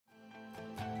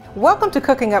Welcome to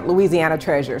Cooking Up Louisiana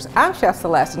Treasures. I'm Chef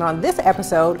Celeste, and on this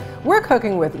episode, we're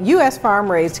cooking with U.S.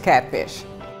 farm-raised catfish.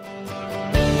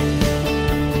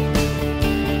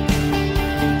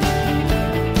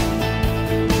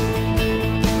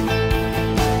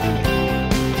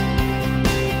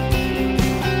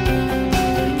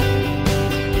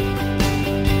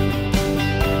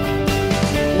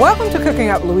 Welcome to Cooking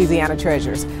Up Louisiana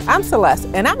Treasures. I'm Celeste,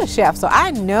 and I'm a chef, so I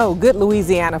know good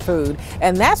Louisiana food,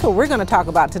 and that's what we're going to talk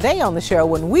about today on the show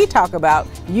when we talk about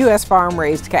U.S.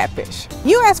 farm-raised catfish.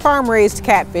 U.S. farm-raised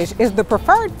catfish is the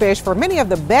preferred fish for many of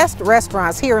the best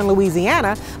restaurants here in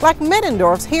Louisiana, like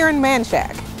Middendorf's here in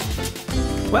Manchac.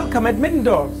 Welcome at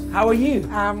Middendorf's. How are you?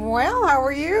 I'm well. How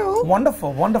are you?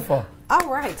 Wonderful, wonderful. All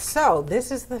right, so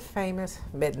this is the famous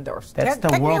Middendorf's. That's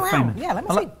the world famous. Yeah, let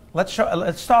me see. Let's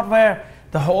start where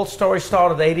the whole story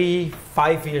started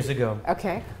 85 years ago.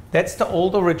 Okay. That's the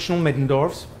old original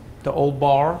Middendorf's, the old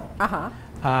bar.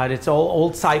 It's all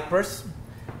old cypress,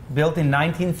 built in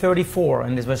 1934,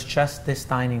 and this was just this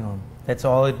dining room. That's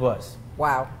all it was.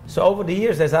 Wow. So over the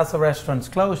years, as other restaurants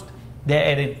closed, they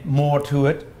added more to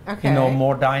it. Okay. You know,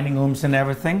 more dining rooms and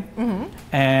everything.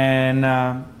 And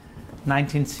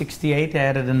 1968, they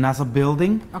added another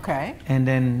building. Okay. And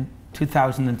then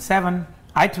 2007,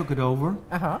 I took it over,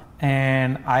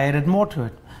 and I added more to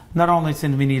it. Not only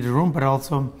since we need a room, but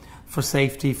also for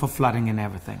safety, for flooding and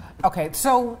everything. Okay,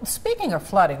 so speaking of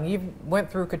flooding, you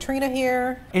went through Katrina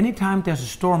here. Anytime there's a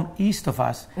storm east of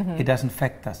us, it doesn't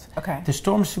affect us. Okay. The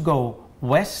storms go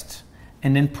west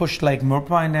and then push Lake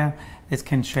Murphy in there, it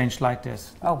can change like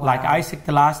this. Oh, wow. Like Isaac,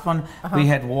 the last one, we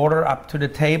had water up to the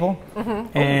table,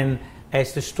 and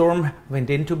as the storm went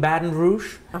into Baton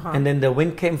Rouge, and then the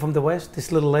wind came from the west, this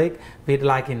little lake, we had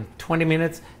like in 20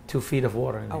 minutes, 2 feet of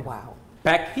water in there. Oh, wow.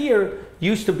 Back here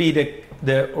used to be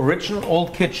the original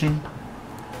old kitchen,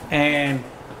 and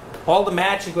all the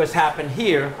magic was happened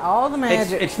here. All the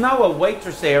magic. It's now a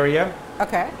waitress area.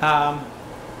 Okay.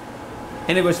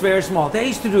 And it was very small. They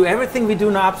used to do everything we do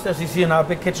now upstairs. You see in our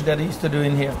big kitchen that they used to do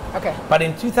in here. Okay. But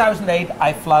in 2008,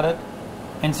 I flooded,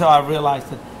 and so I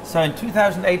realized it. So in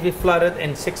 2008 we flooded,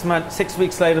 and 6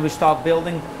 weeks later we start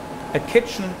building a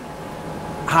kitchen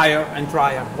higher and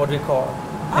drier, what we call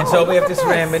it. And so we have this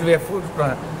ramp and we have food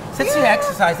runner. So that's the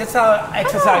exercise. That's our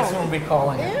exercise room we're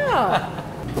calling it. Yeah.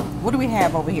 What do we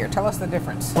have over here? Tell us the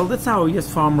difference. Well, that's our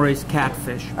U.S. farm-raised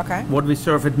catfish. Okay. What we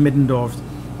serve at Middendorf's.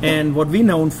 And what we're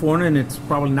known for, and it's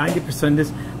probably 90%,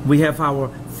 is we have our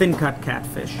thin-cut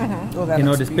catfish. Oh, that you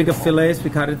know, looks this beautiful. bigger fillets,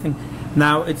 we cut it thin.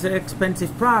 Now, it's an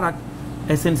expensive product,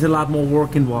 and since a lot more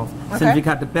work involved. Since we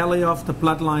cut the belly off, the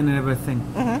bloodline and everything.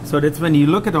 So that's when you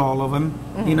look at all of them,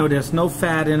 you know, there's no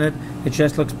fat in it. It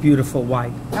just looks beautiful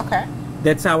white. Okay.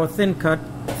 That's our thin-cut,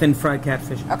 thin-fried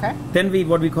catfish. Okay. Then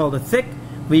what we call the thick,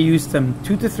 we use them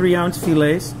 2 to 3 ounce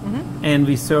fillets, and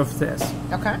we serve this.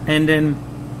 Okay. And then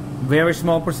very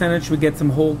small percentage, we get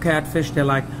some whole catfish. They're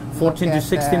like 14 to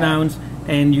 16 ounce,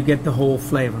 and you get the whole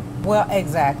flavor. Well,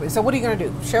 exactly. So what are you going to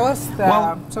do? Show us the...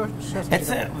 Well, show us what it's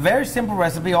you're a doing. very simple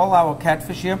recipe. All our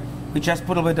catfish here, we just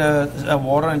put a bit of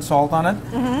water and salt on it.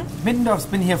 Middendorf's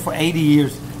been here for 80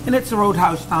 years, and it's a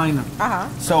roadhouse diner.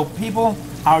 So people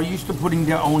are used to putting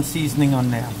their own seasoning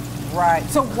on there. Right.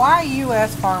 So why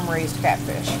U.S. farm-raised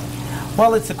catfish?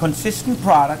 Well, it's a consistent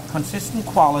product, consistent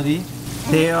quality.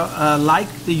 They're like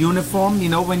the uniform, you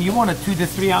know, when you want a 2 to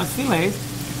 3 ounce fillet,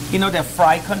 you know, they're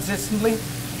fried consistently.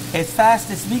 As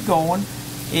fast as we going,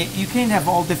 you can't have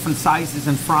all different sizes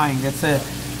and frying.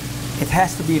 It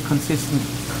has to be a consistent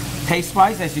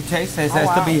taste-wise, as you taste. It has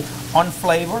to be on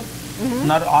flavor,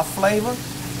 not off flavor,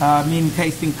 meaning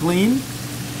tasting clean.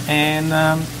 And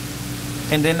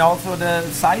then also the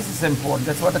size is important.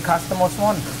 That's what the customers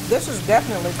want. This is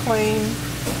definitely clean,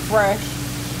 fresh,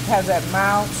 has that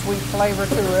mild, sweet flavor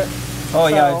to it. Oh,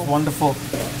 yeah, it's wonderful.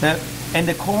 And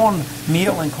the corn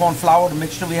meal and corn flour, the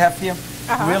mixture we have here,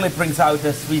 really brings out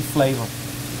the sweet flavor.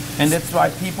 And that's why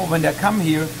people, when they come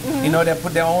here, you know, they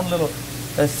put their own little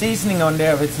seasoning on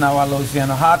there. If it's now a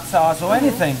Louisiana hot sauce or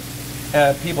anything,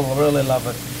 people really love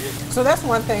it. So that's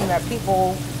one thing that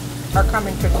people are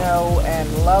coming to know and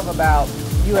love about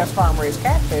U.S. farm-raised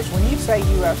catfish. When you say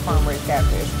U.S. farm-raised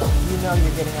catfish, you know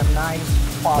you're getting a nice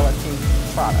quality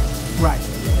product. Right.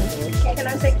 Can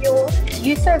I take your order? Do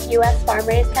you serve U.S.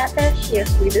 farm-raised catfish? Yes,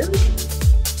 we do.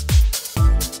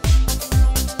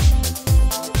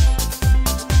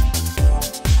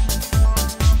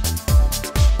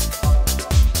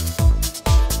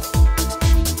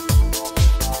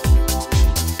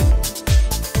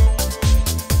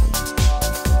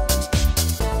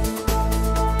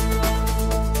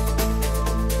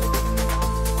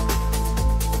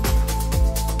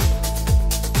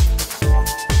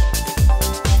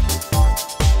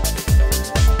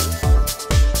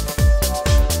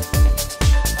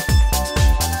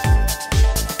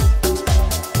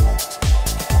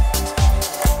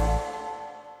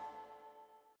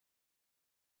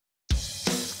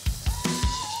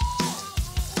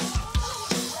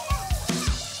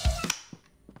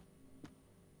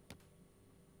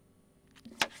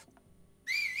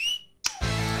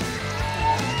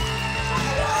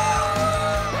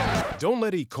 Don't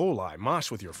let E. coli mosh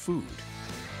with your food.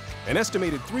 An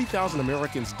estimated 3,000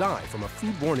 Americans die from a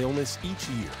foodborne illness each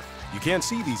year. You can't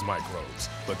see these microbes,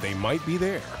 but they might be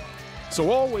there.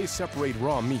 So always separate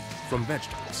raw meat from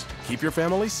vegetables. Keep your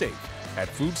family safe at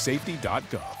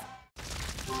foodsafety.gov.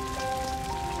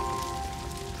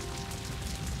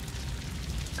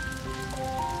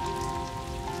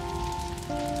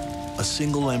 A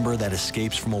single ember that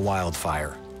escapes from a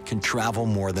wildfire can travel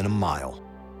more than a mile.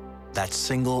 That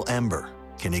single ember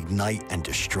can ignite and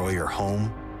destroy your home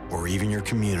or even your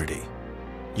community.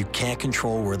 You can't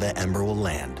control where that ember will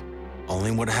land,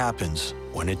 only what happens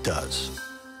when it does.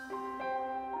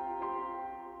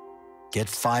 Get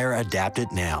Fire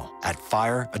Adapted now at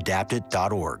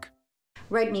fireadapted.org.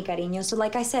 Right, mi cariño. So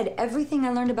like I said, everything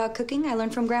I learned about cooking, I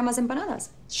learned from Grandma's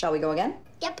empanadas. Shall we go again?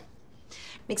 Yep.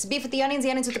 Mix beef with the onions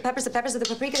with the peppers with the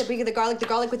paprika with the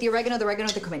garlic with the oregano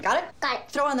with the cumin. Got it? Got it.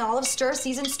 Throw on the olives, stir,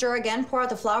 season, stir again, pour out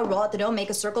the flour, roll out the dough, make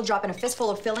a circle, drop in a fistful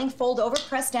of filling, fold over,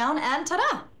 press down, and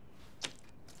ta-da!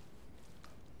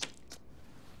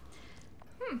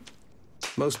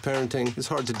 Most parenting is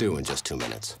hard to do in just 2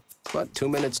 minutes. But 2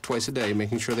 minutes twice a day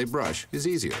making sure they brush is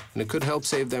easier, and it could help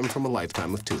save them from a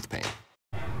lifetime of tooth pain.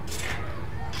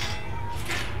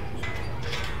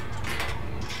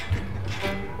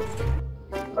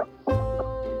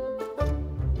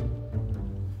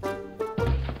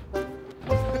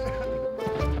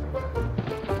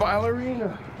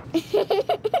 Ballerina.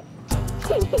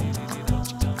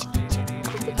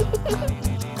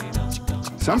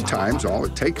 Sometimes all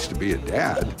it takes to be a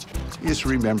dad is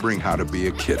remembering how to be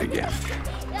a kid again.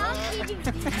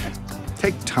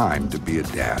 Take time to be a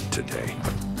dad today.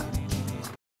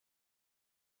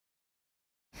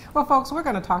 Well, folks, we're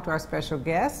going to talk to our special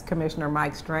guest, Commissioner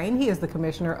Mike Strain. He is the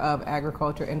Commissioner of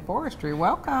Agriculture and Forestry.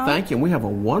 Welcome. Thank you. We have a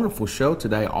wonderful show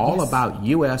today all about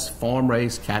U.S.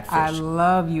 farm-raised catfish. I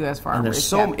love U.S.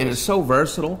 farm-raised catfish. And it's so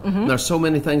versatile. Mm-hmm. There's so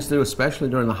many things to do, especially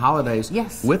during the holidays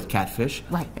with catfish.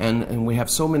 Right. And we have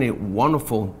so many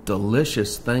wonderful,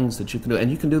 delicious things that you can do, and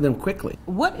you can do them quickly.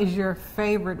 What is your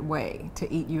favorite way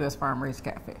to eat U.S. farm-raised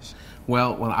catfish?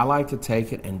 Well, I like to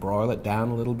take it and broil it down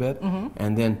a little bit,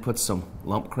 and then put some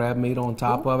lump crab meat on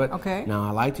top of it. Okay. Now,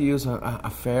 I like to use a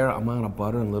fair amount of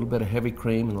butter and a little bit of heavy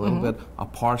cream and a little bit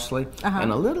of parsley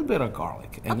and a little bit of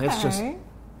garlic. And it's just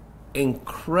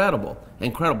incredible.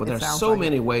 There's so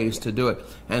many ways to do it.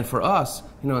 And for us,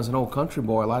 you know, as an old country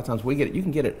boy, a lot of times you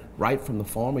can get it right from the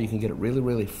farm, or you can get it really,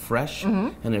 really fresh,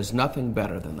 and there's nothing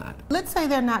better than that. Let's say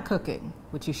they're not cooking,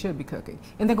 which you should be cooking,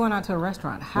 and they're going out to a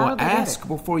restaurant. How do they ask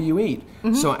before you eat.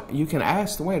 So you can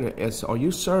ask the waiter, are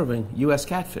you serving U.S.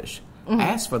 catfish?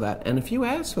 Ask for that. And if you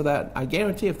ask for that, I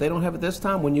guarantee if they don't have it this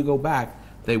time, when you go back,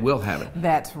 they will have it.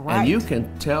 That's right. And you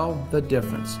can tell the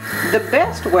difference. The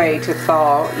best way to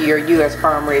thaw your U.S.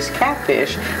 farm-raised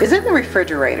catfish is in the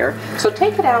refrigerator. So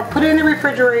take it out, put it in the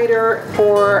refrigerator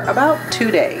for about 2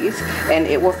 days, and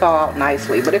it will thaw out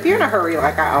nicely. But if you're in a hurry,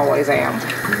 like I always am,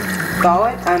 thaw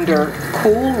it under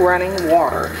cool running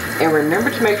water. And remember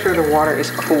to make sure the water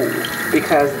is cool,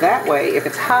 because that way, if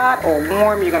it's hot or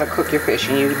warm, you're going to cook your fish,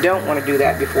 and you don't want to do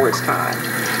that before it's time.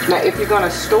 Now, if you're going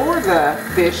to store the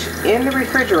fish in the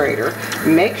refrigerator,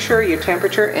 make sure your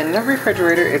temperature in the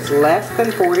refrigerator is less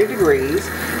than 40 degrees,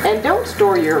 and don't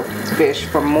store your fish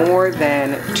for more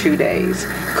than 2 days.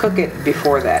 Cook it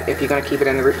before that if you're going to keep it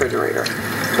in the refrigerator.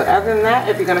 But other than that,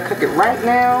 if you're going to cook it right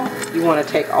now, you want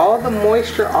to take all the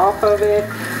moisture off of it,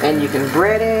 and you can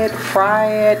bread it, fry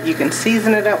it, you can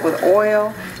season it up with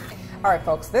oil. All right,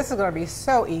 folks, this is going to be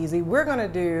so easy. We're going to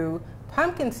do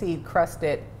pumpkin seed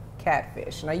crusted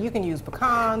catfish. Now, you can use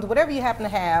pecans, whatever you happen to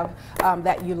have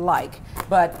that you like,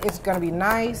 but it's going to be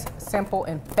nice, simple,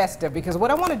 and festive, because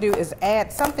what I want to do is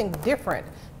add something different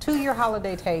to your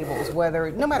holiday tables,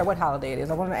 no matter what holiday it is.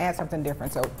 I want to add something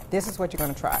different, so this is what you're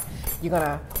going to try. You're going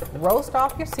to roast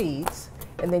off your seeds,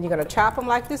 and then you're going to chop them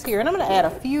like this here, and I'm going to add a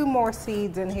few more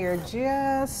seeds in here chop.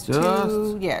 You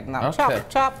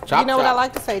know what I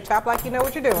like to say, chop like you know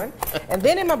what you're doing. And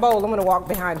then in my bowl, I'm going to walk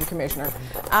behind you, Commissioner.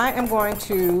 I am going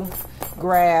to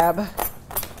grab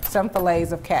some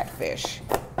fillets of catfish.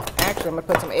 Actually, I'm going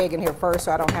to put some egg in here first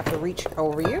so I don't have to reach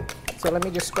over you. So let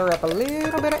me just stir up a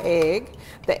little bit of egg.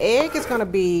 The egg is going to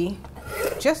be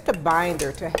just a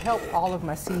binder to help all of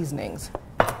my seasonings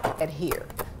adhere.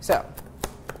 So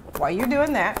while you're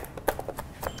doing that,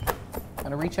 I'm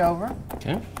going to reach over.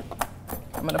 Okay.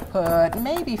 I'm going to put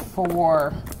maybe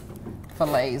 4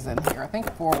 fillets in here. I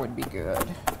think 4 would be good.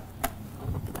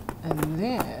 And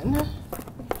then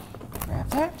grab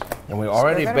that. And we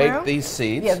already baked these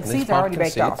seeds. Yeah, the seeds are already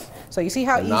baked off. So you see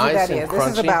how easy that is. This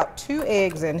is about 2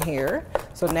 eggs in here.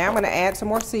 So now I'm going to add some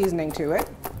more seasoning to it.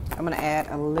 I'm I'm gonna add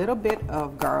a little bit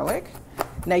of garlic.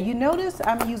 Now you notice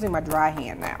I'm using my dry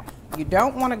hand now. You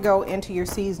don't wanna go into your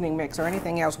seasoning mix or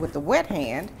anything else with the wet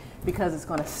hand because it's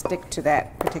gonna stick to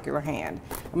that particular hand.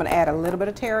 I'm gonna add a little bit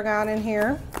of tarragon in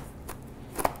here.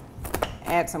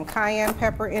 Add some cayenne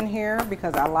pepper in here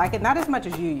because I like it, not as much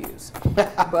as you use,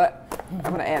 but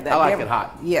I'm gonna add that. I like it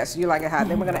hot. Yes, you like it hot.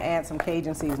 Then we're gonna add some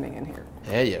Cajun seasoning in here.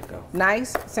 There you go.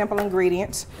 Nice, simple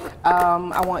ingredients.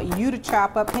 I want you to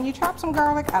chop up. Can you chop some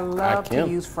garlic? I love to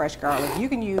use fresh garlic. You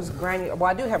can use well,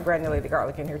 I do have granulated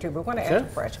garlic in here too, but we're gonna add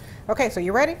fresh. Okay, so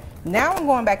you ready? Now I'm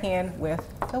going back in with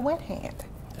the wet hand.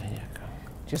 There you go.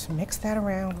 Just mix that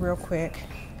around real quick.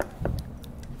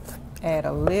 Add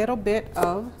a little bit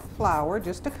of flour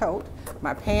just to coat.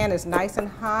 My pan is nice and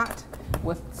hot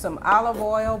with some olive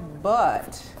oil,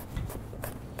 but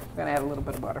I'm gonna add a little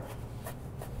bit of butter.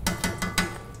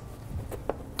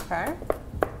 Okay.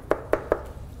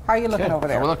 How are you looking over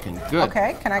there? We're looking good.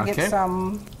 Okay, can I get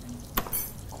some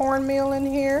cornmeal in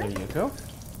here? There you go.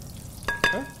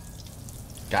 Okay.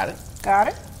 Got it. Got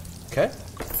it. Okay.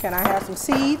 Can I have some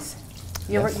seeds?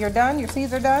 You're done? Your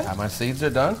seeds are done? My seeds are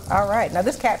done. All right. Now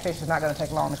this catfish is not going to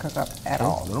take long to cook up at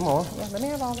all. A little more. Yeah, let me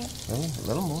have all that. A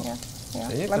little more. Yeah, yeah.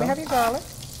 There you Let me have your garlic.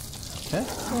 Okay.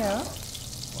 Yeah.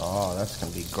 Oh, that's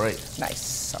going to be great.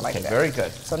 Nice. I like that. Very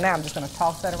good. So now I'm just going to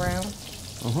toss that around.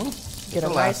 Mm-hmm. Get a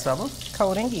nice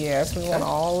coating. Yes, we want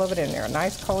all of it in there. A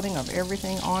nice coating of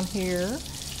everything on here.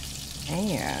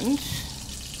 And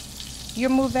you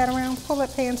move that around. Pull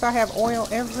that pan so I have oil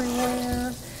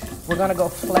everywhere. We're going to go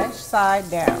flesh side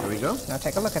down. There we go. Now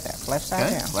take a look at that. Flesh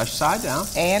side down. Flesh side down.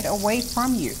 And away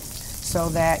from you so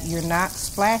that you're not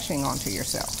splashing onto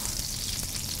yourself.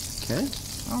 Okay.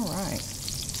 All right.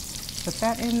 Put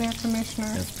that in there,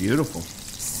 Commissioner. That's beautiful.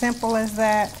 Simple as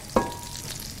that.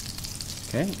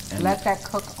 Okay. And let that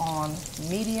cook on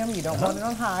medium. You don't want it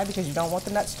on high because you don't want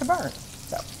the nuts to burn.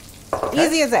 So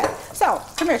easy as that. So,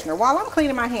 Commissioner, while I'm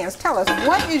cleaning my hands, tell us,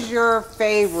 what is your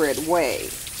favorite way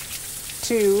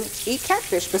to eat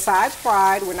catfish besides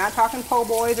fried? We're not talking po'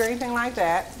 boys or anything like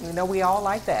that. We know we all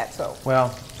like that. So.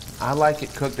 Well, I like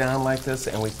it cooked down like this,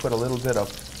 and we put a little bit of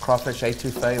crawfish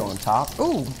etouffee on top.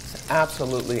 Ooh. It's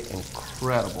absolutely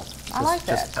incredible. I like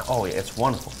that. Oh, yeah, it's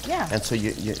wonderful. Yeah. And so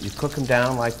you cook them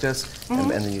down like this,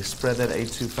 and then you spread that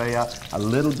etouffee out. A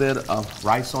little bit of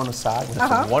rice on the side. It's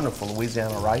some wonderful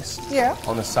Louisiana rice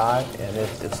on the side, and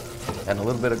and a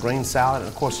little bit of green salad. And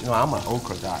of course, you know, I'm an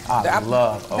okra guy. I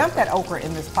love okra. Dump that okra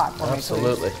in this pot for me, please.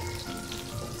 Absolutely.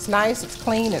 It's nice, it's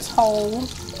clean, it's whole.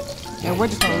 And we're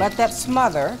just going to let that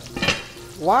smother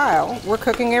while we're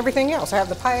cooking everything else. I have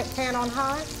the pan on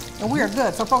high, and we are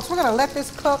good. So, folks, we're going to let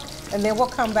this cook, and then we'll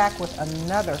come back with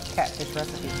another catfish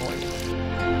recipe for you.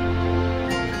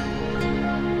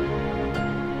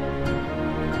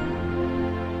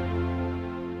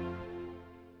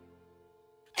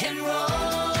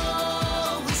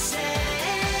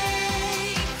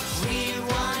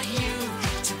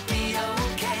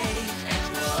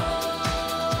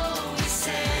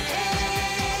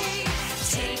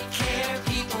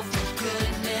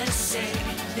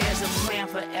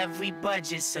 Every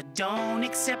budget, so don't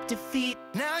accept defeat.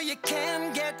 Now you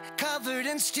can get covered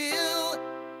and still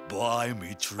buy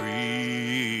me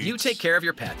treats. You take care of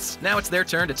your pets. Now it's their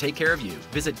turn to take care of you.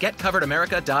 Visit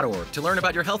getcoveredamerica.org to learn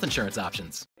about your health insurance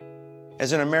options.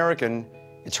 As an American,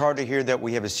 it's hard to hear that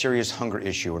we have a serious hunger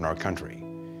issue in our country.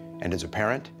 And as a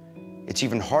parent, it's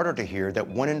even harder to hear that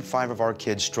 1 in 5 of our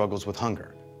kids struggles with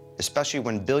hunger, especially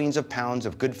when billions of pounds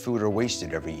of good food are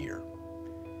wasted every year.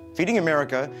 Feeding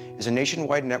America is a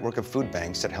nationwide network of food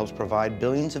banks that helps provide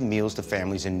billions of meals to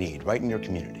families in need right in your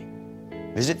community.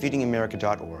 Visit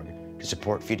feedingamerica.org to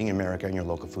support Feeding America in your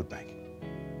local food bank.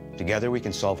 Together we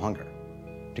can solve hunger.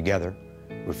 Together,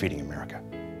 we're Feeding America.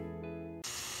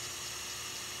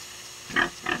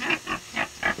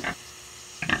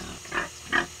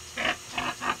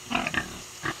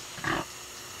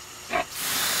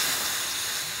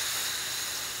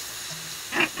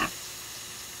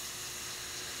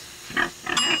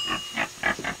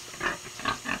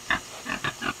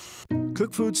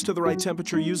 Cook foods to the right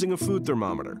temperature using a food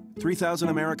thermometer. 3,000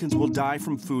 Americans will die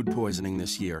from food poisoning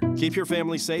this year. Keep your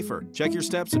family safer. Check your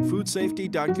steps at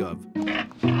foodsafety.gov.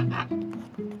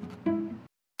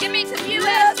 Give me some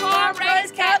U.S.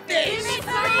 farm-raised catfish! Give me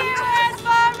some U.S.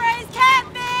 farm-raised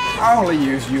catfish! I only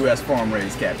use U.S.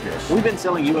 farm-raised catfish. We've been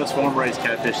selling U.S. farm-raised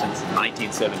catfish since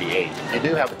 1978. They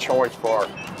do have a choice for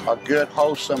a good,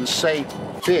 wholesome, safe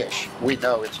fish. We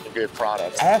know it's a good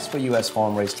product. Ask for U.S.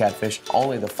 farm-raised catfish,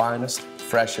 only the finest,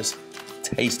 freshest,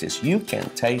 tastiest. You can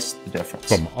taste the difference.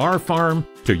 From our farm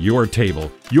to your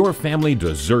table, your family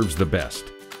deserves the best.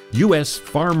 U.S.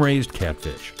 farm-raised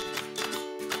catfish.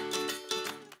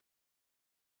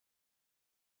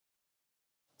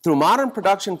 Through modern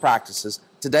production practices,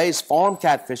 today's farm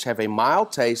catfish have a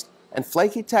mild taste and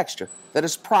flaky texture that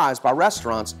is prized by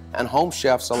restaurants and home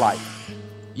chefs alike.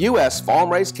 U.S.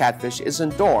 farm-raised catfish is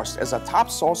endorsed as a top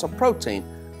source of protein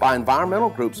by environmental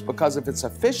groups because of its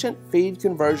efficient feed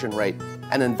conversion rate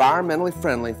and environmentally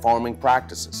friendly farming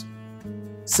practices.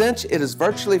 Since it is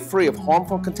virtually free of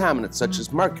harmful contaminants such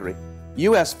as mercury,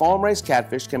 U.S. farm-raised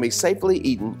catfish can be safely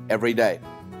eaten every day.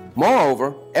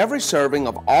 Moreover, every serving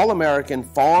of all-American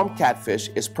farm catfish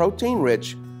is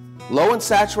protein-rich, low in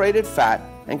saturated fat,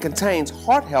 and contains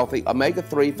heart-healthy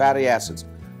omega-3 fatty acids,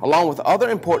 along with other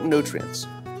important nutrients.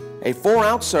 A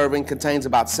 4-ounce serving contains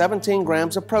about 17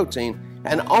 grams of protein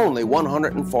and only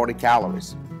 140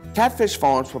 calories. Catfish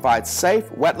farms provide safe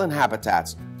wetland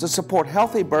habitats to support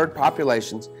healthy bird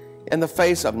populations in the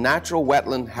face of natural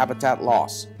wetland habitat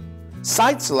loss.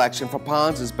 Site selection for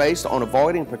ponds is based on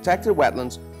avoiding protected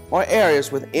wetlands or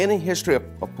areas with any history of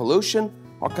pollution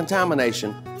or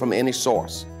contamination from any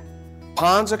source.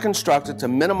 Ponds are constructed to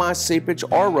minimize seepage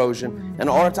or erosion in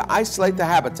order to isolate the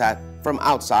habitat from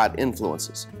outside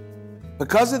influences.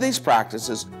 Because of these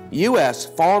practices, U.S.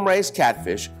 farm-raised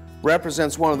catfish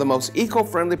represents one of the most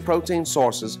eco-friendly protein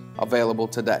sources available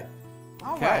today.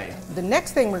 All right. The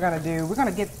next thing we're going to do, we're going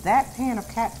to get that pan of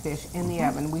catfish in the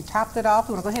oven. We topped it off.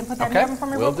 You want to go ahead and put that in the oven for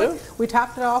me real quick? We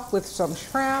topped it off with some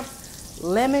shrimp,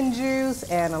 lemon juice,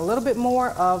 and a little bit more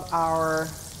of our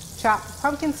chopped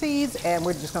pumpkin seeds, and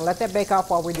we're just going to let that bake off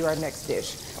while we do our next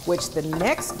dish, which the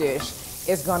next dish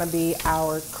is going to be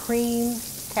our creamed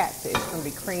catfish. It's going to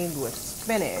be creamed with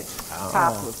spinach,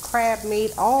 topped with crab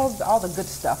meat, all the good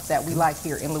stuff that we like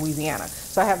here in Louisiana.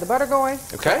 So I have the butter going.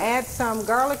 Okay. Add some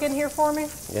garlic in here for me.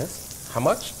 Yes. How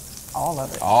much? All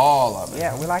of it. All of it.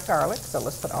 Yeah, we like garlic, so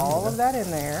let's put all of that in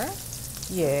there.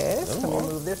 Yes. Let me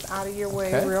move this out of your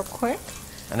way real quick.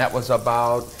 And that was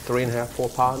about 3.5, 4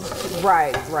 pods?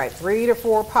 Right. 3 to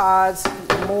 4 pods,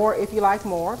 more if you like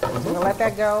more. So I'm gonna let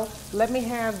that go. Let me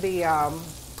have the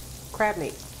crab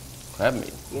meat. Crab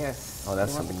meat? Yes. Oh,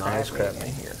 that's some nice crab meat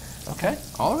here. Okay,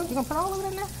 all of it? You gonna put all of it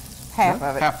in there? Half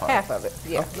of it. Half of it.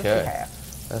 Yeah, let's do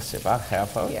half. Let's see, about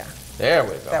half of it? Yeah. There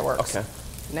we go. That works. Okay.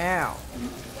 Now,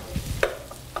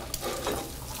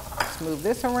 let's move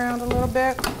this around a little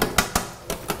bit.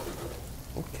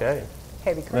 Okay.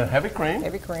 Heavy cream. Heavy cream.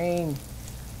 Heavy cream.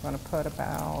 I'm gonna put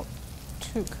about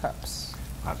 2 cups.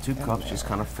 About 2 cups, just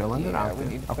kind of filling it out there.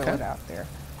 We need to fill it out there.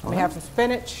 We have some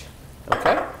spinach.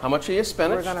 Okay. How much are your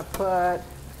spinach? We're gonna put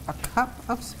a cup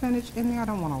of spinach in there. I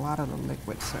don't want a lot of the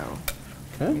liquid, so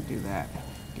let me do that.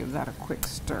 Give that a quick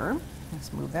stir.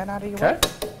 Let's move that out of your way.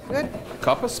 Good.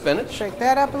 Cup of spinach. Shake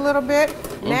that up a little bit.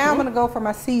 Now I'm gonna go for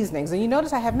my seasonings. And you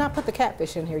notice I have not put the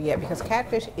catfish in here yet because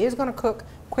catfish is gonna cook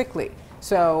quickly.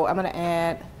 So I'm gonna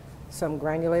add some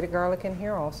granulated garlic in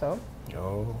here also.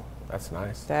 Oh, that's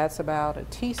nice. That's about a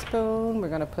teaspoon. We're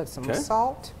gonna put some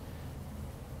salt.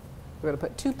 We're gonna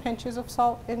put 2 pinches of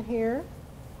salt in here.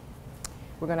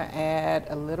 We're gonna add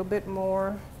a little bit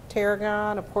more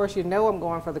tarragon. Of course, you know I'm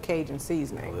going for the Cajun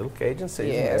seasoning. A little Cajun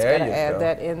seasoning. Yes, there gotta you add go.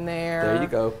 that in there. There you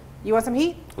go. You want some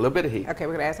heat? A little bit of heat. Okay,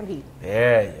 we're gonna add some heat.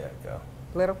 There you go.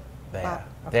 Little? There.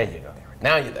 Okay. There you go.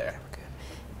 Now you're there.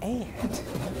 And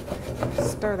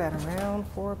stir that around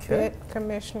for a bit,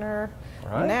 Commissioner.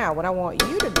 Right. Now, what I want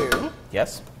you to do,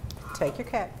 take your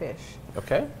catfish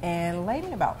and lay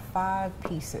me about 5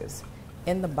 pieces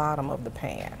in the bottom of the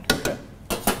pan.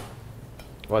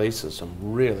 Well, these are some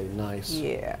really nice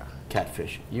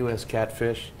catfish, U.S.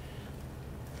 catfish.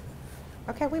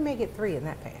 Okay, we may get 3 in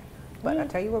that pan, but I'll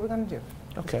tell you what we're going to do.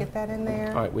 Let's get that in there.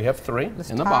 All right, we have 3 Let's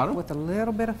in the top bottom. with a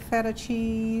little bit of feta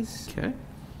cheese. Okay.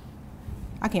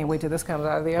 I can't wait till this comes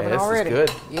out of the oven this already.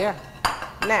 is good. Yeah.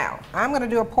 Now, I'm going to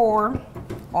do a pour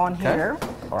on here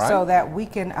so that we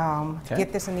can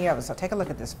get this in the oven. So take a look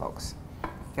at this, folks.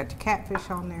 Got your catfish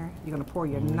on there. You're going to pour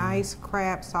your nice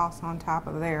crab sauce on top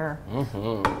of there.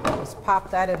 Let's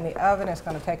pop that in the oven. It's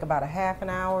going to take about a half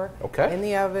an hour in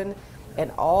the oven. And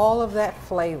all of that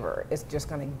flavor is just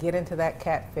going to get into that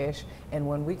catfish. And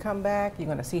when we come back, you're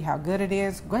going to see how good it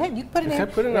is. Go ahead, you put it in.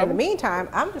 Put it in the meantime,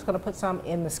 I'm just going to put some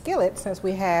in the skillet since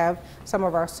we have some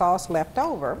of our sauce left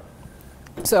over.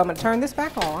 So I'm going to turn this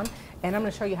back on, and I'm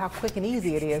going to show you how quick and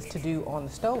easy it is to do on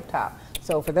the stovetop.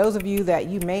 So for those of you that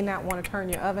you may not want to turn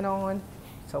your oven on,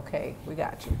 it's okay, we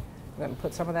got you. I'm going to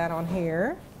put some of that on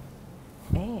here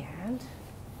and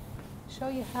show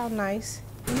you how nice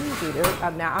and easy it is.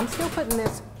 Now I'm still putting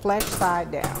this flesh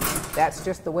side down. That's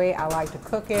just the way I like to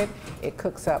cook it. It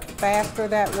cooks up faster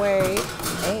that way,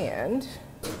 and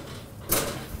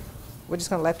we're just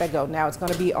going to let that go. Now it's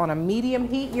going to be on a medium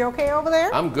heat. You okay over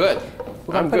there? I'm good.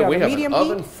 I'm good. We have an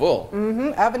oven full.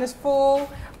 Oven is full.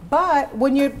 But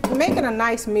when you're making a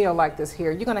nice meal like this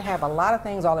here, you're going to have a lot of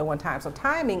things all at one time. So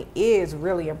timing is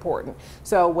really important.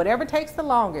 So whatever takes the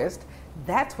longest,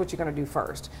 that's what you're going to do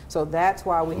first. So that's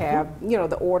why we have, you know,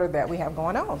 the order that we have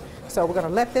going on. So we're going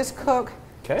to let this cook.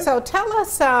 Okay. So tell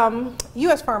us,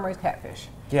 U.S. farm-raised catfish.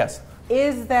 Yes.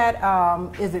 Is that,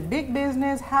 is it big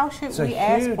business? How should we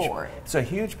ask for it? It's a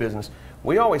huge business.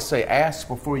 We always say ask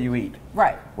before you eat.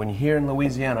 Right. When you're here in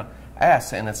Louisiana,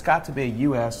 ask, and it's got to be a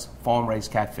U.S.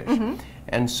 farm-raised catfish.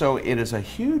 And so it is a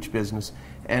huge business,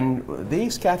 and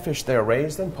these catfish, they're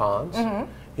raised in ponds,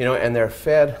 you know, and they're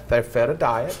fed a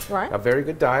diet, a very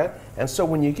good diet. And so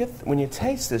when you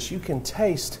taste this, you can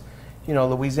taste, you know,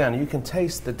 Louisiana, you can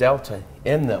taste the delta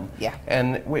in them. Yeah.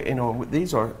 And you know,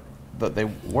 these are, they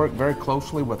work very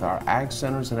closely with our ag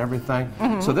centers and everything.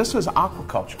 So this is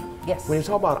aquaculture. Yes. When you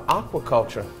talk about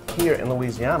aquaculture here in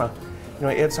Louisiana, you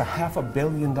know, it's a $500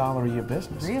 million a year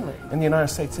business. Really? In the United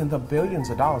States, in the billions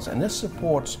of dollars. And this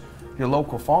supports your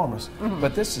local farmers.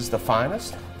 But this is the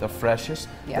finest, the freshest,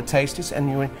 the tastiest.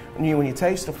 And when you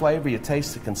taste the flavor, you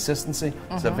taste the consistency.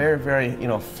 It's a very, very, you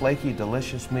know, flaky,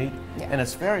 delicious meat. And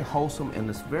it's very wholesome, and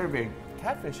it's very, very,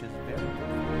 catfish is very good.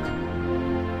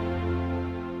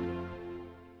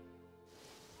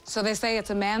 So they say it's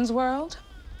a man's world?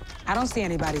 I don't see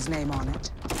anybody's name on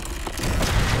it.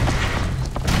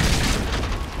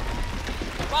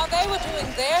 While they were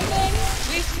doing their thing,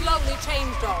 we slowly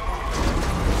changed ours.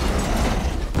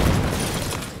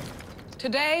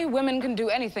 Today, women can do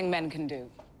anything men can do.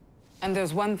 And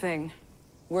there's one thing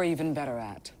we're even better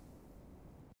at.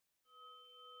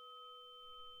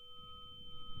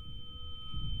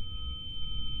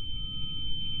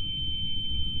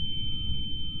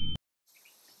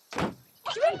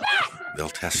 They'll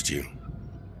test you.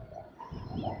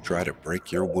 Try to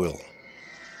break your will.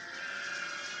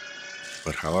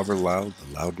 But however loud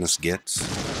the loudness gets,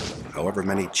 however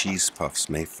many cheese puffs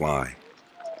may fly,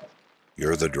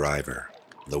 you're the driver,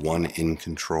 the one in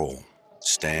control.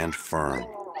 Stand firm.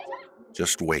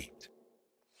 Just wait.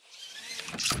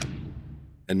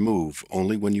 And move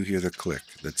only when you hear the click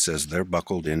that says they're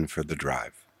buckled in for the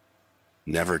drive.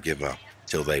 Never give up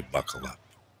till they buckle up.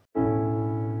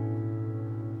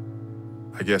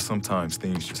 I guess sometimes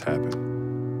things just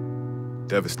happen.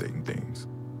 Devastating things.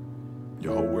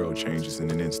 Your whole world changes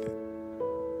in an instant.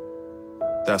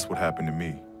 That's what happened to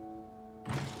me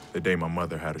the day my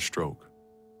mother had a stroke.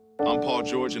 I'm Paul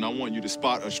George, and I want you to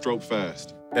spot a stroke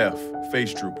fast. F,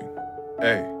 face drooping.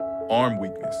 A, arm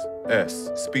weakness. S,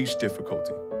 speech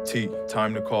difficulty. T,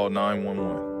 time to call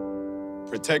 911.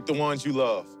 Protect the ones you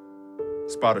love.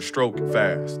 Spot a stroke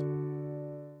fast.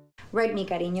 Right, mi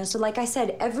cariño. So like I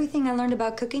said, everything I learned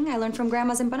about cooking, I learned from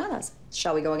Grandma's empanadas.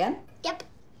 Shall we go again? Yep.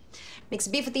 Mix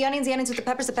beef with the onions with the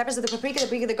peppers with the paprika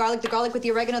the garlic with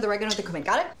the oregano with the cumin.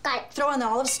 Got it? Got it. Throw on the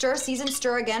olives, stir, season,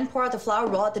 stir again, pour out the flour,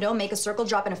 roll out the dough, make a circle,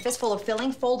 drop in a fistful of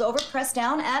filling, fold over, press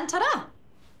down, and ta-da!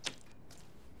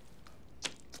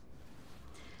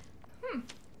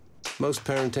 Most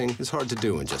parenting is hard to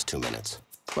do in just 2 minutes.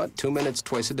 But 2 minutes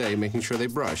twice a day making sure they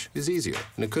brush is easier,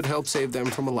 and it could help save them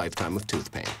from a lifetime of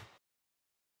tooth pain.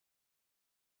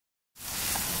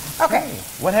 Okay.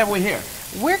 What have we here?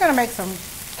 We're going to make some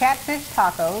catfish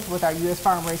tacos with our U.S.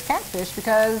 farm-raised catfish,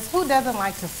 because who doesn't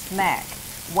like to snack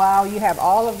while you have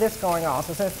all of this going on?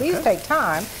 So since these take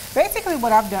time, basically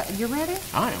what I've done, you ready?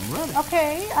 I am ready.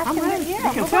 Okay. I'm ready. Yeah,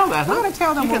 you can tell that, huh? We're going to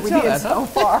tell them what we did so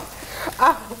far.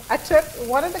 I took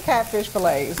one of the catfish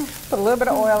fillets, put a little bit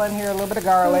of oil in here, a little bit of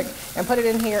garlic, and put it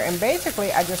in here, and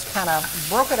basically I just kind of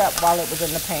broke it up while it was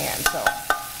in the pan. So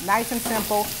nice and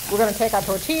simple. We're going to take our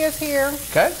tortillas here.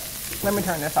 Okay. Let me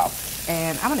turn this off.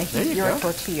 And I'm going to heat your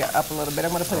tortilla up a little bit.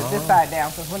 I'm going to put it this side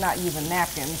down since we're not using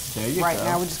napkins right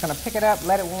now. We're just going to pick it up,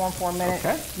 let it warm for a minute.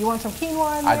 Okay. You want some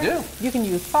quinoa in there? I do. You can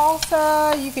use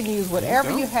salsa. You can use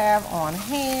whatever you have on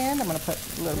hand. I'm going to put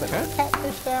a little bit of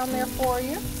catfish down there for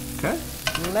you. Okay.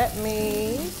 Let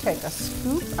me take a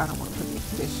scoop. I don't want to put the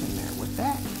fish in there with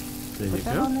that. Put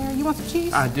that on there. You want some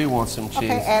cheese? I do want some cheese.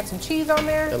 Okay, add some cheese on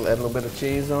there. Add a little bit of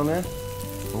cheese on there.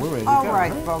 We're ready to go. All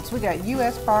right, folks. We got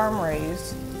U.S.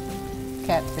 farm-raised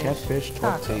catfish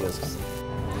tortillas.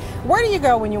 Where do you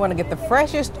go when you want to get the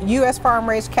freshest U.S.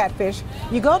 farm-raised catfish?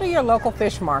 You go to your local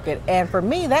fish market, and for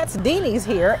me, that's Deanie's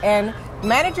here, and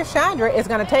Manager Chandra is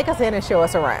going to take us in and show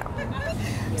us around.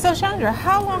 So, Chandra,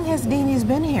 how long has Deanie's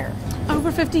been here?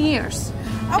 Over 50 years.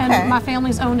 And my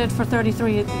family's owned it for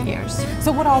 33 years.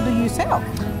 So what all do you sell?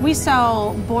 We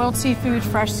sell boiled seafood,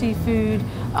 fresh seafood.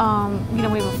 We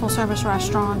have a full-service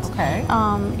restaurant. Okay.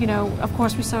 Of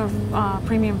course, we serve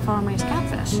premium farm-raised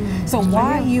catfish. So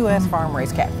why U.S.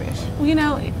 farm-raised catfish?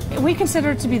 We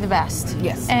consider it to be the best.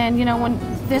 Yes. And when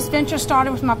this venture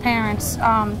started with my parents,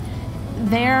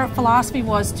 their philosophy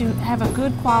was to have a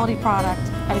good quality product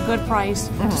at a good price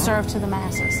and to serve to the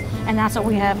masses. And that's what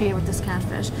we have here with this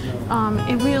catfish.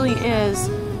 It really is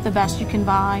the best you can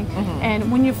buy.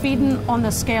 And when you're feeding on the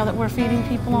scale that we're feeding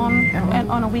people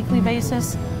on a weekly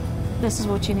basis, this is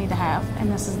what you need to have,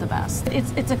 and this is the best.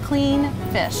 It's a clean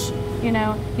fish. You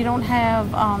don't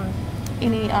have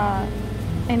any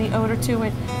odor to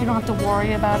it. You don't have to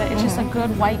worry about it. It's just a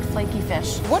good white flaky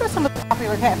fish. What are some of the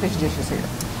popular catfish dishes here?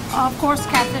 Of course,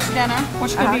 catfish dinner,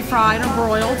 which could be fried or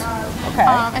broiled. Okay.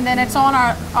 And then it's on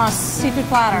our seafood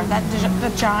platter, the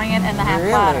giant and the half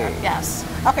platter. Yes.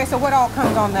 Okay, so what all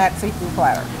comes on that seafood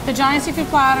platter? The giant seafood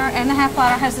platter and the half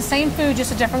platter has the same food,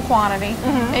 just a different quantity.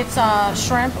 It's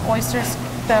shrimp, oysters,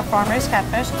 the farm-raised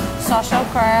catfish. Soft-shell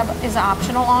crab is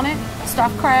optional on it,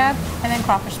 stuffed crab, and then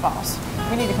crawfish balls.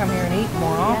 We need to come here and eat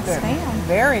more often. Yes, ma'am.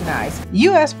 Very nice.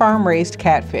 U.S. farm-raised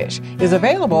catfish is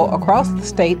available across the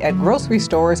state at grocery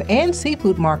stores and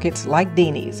seafood markets like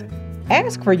Deanie's.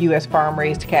 Ask for U.S.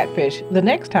 farm-raised catfish the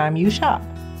next time you shop.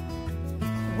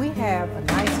 We have a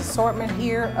nice assortment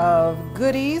here of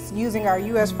goodies using our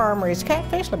U.S. farm-raised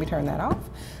catfish. Let me turn that off.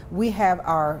 We have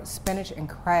our spinach and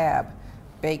crab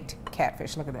baked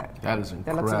catfish. Look at that. That is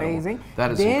incredible. That looks amazing. That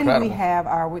is incredible. incredible. Then we have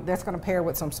that's going to pair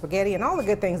with some spaghetti and all the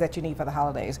good things that you need for the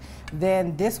holidays.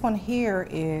 Then this one here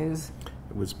is...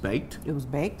 It was baked. It was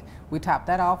baked. We topped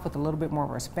that off with a little bit more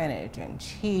of our spinach and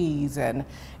cheese and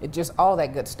just all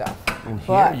that good stuff. And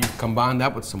here you combine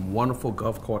that with some wonderful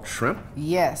Gulf Coast shrimp.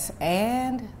 Yes,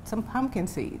 and some pumpkin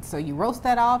seeds. So you roast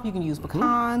that off. You can use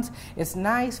pecans. It's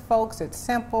nice, folks. It's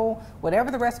simple. Whatever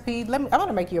the recipe, I'm going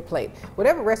to make you a plate.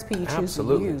 Whatever recipe you choose to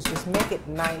use, just make it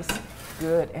nice,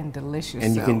 good, and delicious.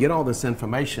 And you can get all this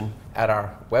information at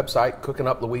our website,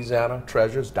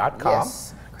 cookinguplouisianatreasures.com.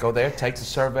 Yes. Go there, take the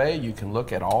survey. You can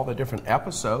look at all the different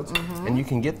episodes, and you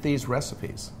can get these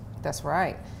recipes. That's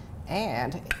right.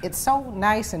 And it's so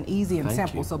nice and easy and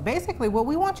simple. So basically what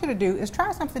we want you to do is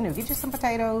try something new. Get you some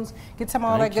potatoes, get some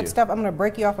all that good stuff. I'm going to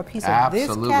break you off a piece of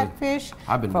this catfish.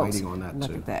 I've been Folks, waiting on that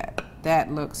look too. At that.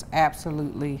 That looks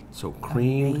absolutely so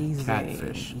creamed amazing.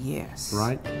 Catfish. Yes.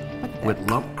 Right? With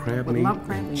lump crab meat,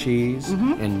 and cheese,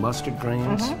 and mustard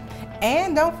greens.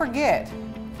 And don't forget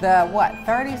the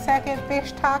 30-second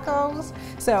fish tacos.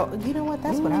 So you know what?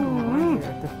 That's what I want right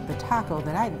here. The taco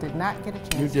that I did not get a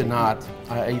chance. You did not.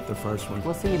 I ate the first one.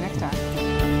 We'll see you next time.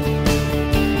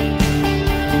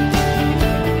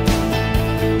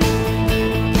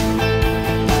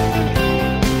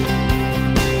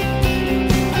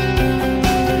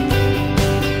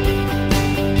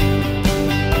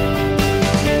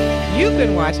 You've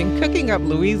been watching Cooking Up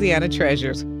Louisiana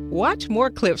Treasures. Watch more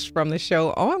clips from the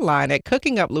show online at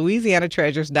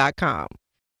cookinguplouisianatreasures.com.